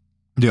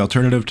 The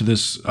alternative to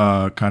this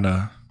kind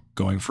of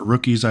going for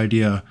rookies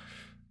idea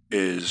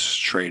is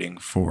trading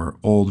for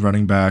old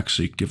running backs.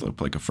 So you can give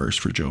up like a first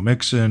for Joe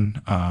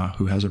Mixon,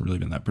 who hasn't really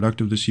been that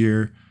productive this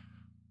year.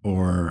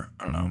 Or,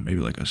 I don't know, maybe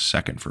like a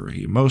second for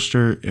Raheem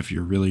Mostert if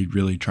you're really,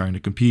 really trying to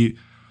compete.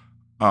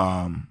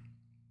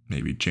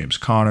 Maybe James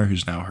Conner,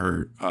 who's now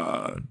hurt.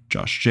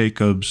 Josh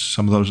Jacobs,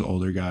 some of those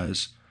older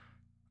guys.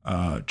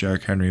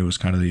 Derrick Henry was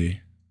kind of the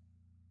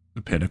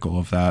pinnacle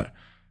of that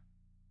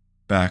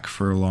back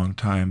for a long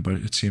time, but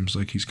it seems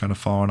like he's kind of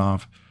fallen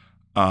off.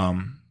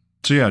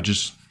 So yeah,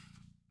 just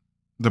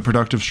the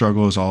productive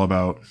struggle is all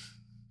about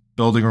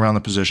building around the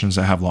positions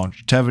that have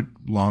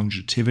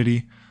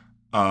longevity,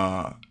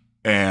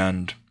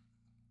 and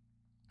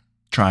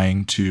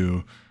trying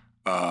to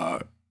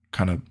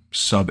kind of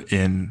sub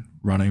in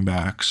running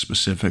backs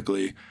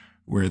specifically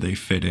where they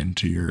fit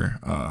into your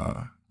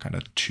kind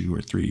of 2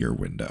 or 3 year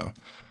window.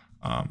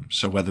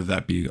 So whether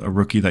that be a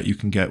rookie that you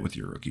can get with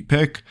your rookie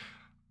pick,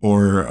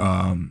 or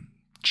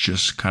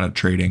just kind of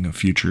trading a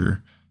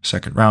future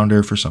second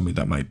rounder for somebody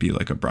that might be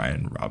like a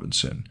Brian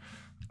Robinson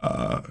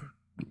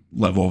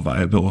level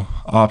viable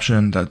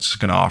option that's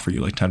going to offer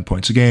you like 10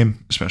 points a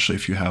game, especially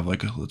if you have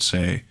like a, let's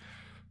say,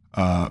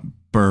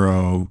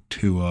 Burrow,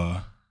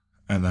 Tua,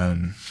 and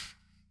then,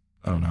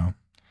 I don't know,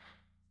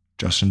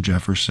 Justin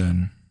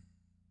Jefferson.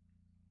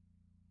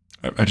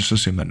 I just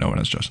assume that no one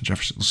has Justin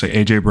Jefferson. Let's say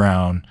AJ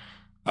Brown,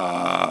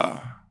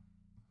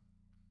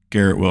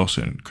 Garrett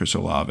Wilson, Chris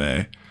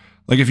Olave.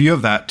 Like if you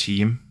have that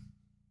team,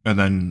 and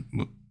then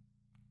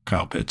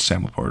Kyle Pitts,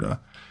 Sam Laporta,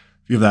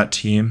 if you have that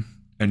team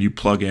and you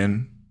plug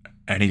in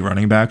any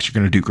running backs, you're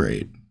going to do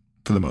great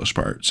for the most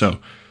part. So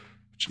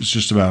it's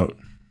just about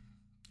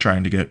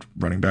trying to get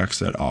running backs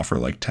that offer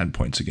like 10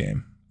 points a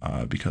game,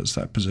 because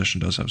that position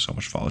does have so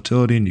much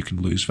volatility and you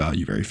can lose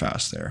value very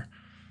fast there.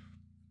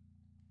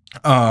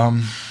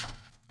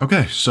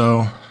 Okay,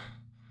 so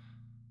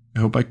I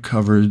hope I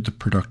covered the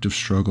productive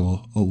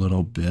struggle a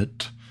little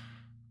bit.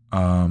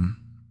 I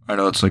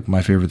know it's like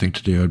my favorite thing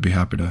to do. I'd be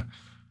happy to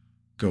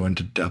go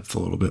into depth a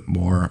little bit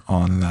more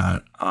on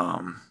that,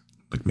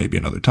 like maybe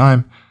another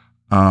time.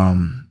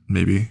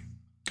 Maybe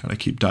kind of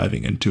keep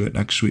diving into it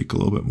next week a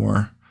little bit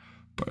more.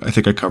 But I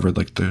think I covered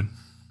like the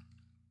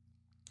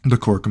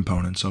core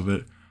components of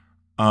it.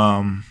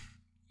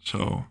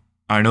 So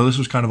I know this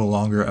was kind of a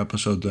longer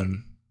episode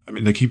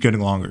they keep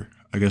getting longer.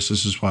 I guess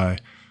this is why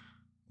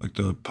like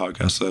the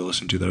podcasts that I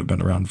listen to that have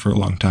been around for a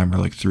long time are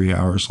like 3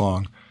 hours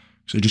long.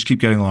 So they just keep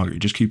getting longer. You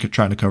just keep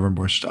trying to cover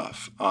more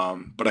stuff.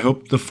 But I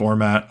hope the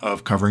format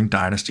of covering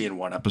Dynasty in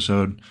one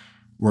episode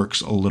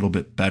works a little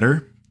bit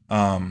better.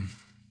 I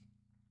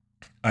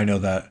know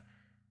that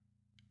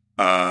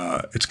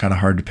it's kind of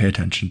hard to pay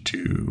attention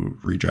to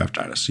Redraft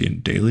Dynasty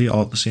and Daily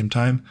all at the same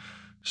time.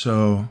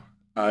 So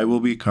I will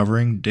be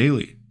covering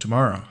Daily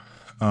tomorrow.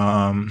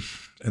 And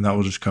that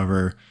will just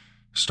cover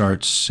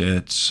starts,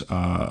 sits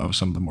of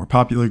some of the more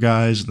popular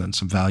guys, and then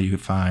some value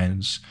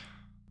finds,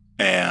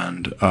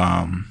 and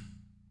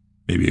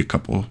maybe a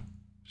couple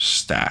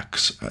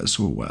stacks as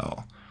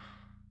well.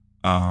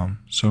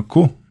 So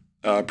cool.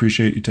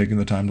 Appreciate you taking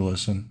the time to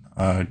listen.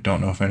 I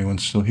don't know if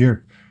anyone's still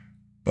here,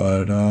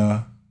 but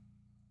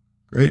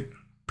great.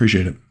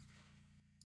 Appreciate it.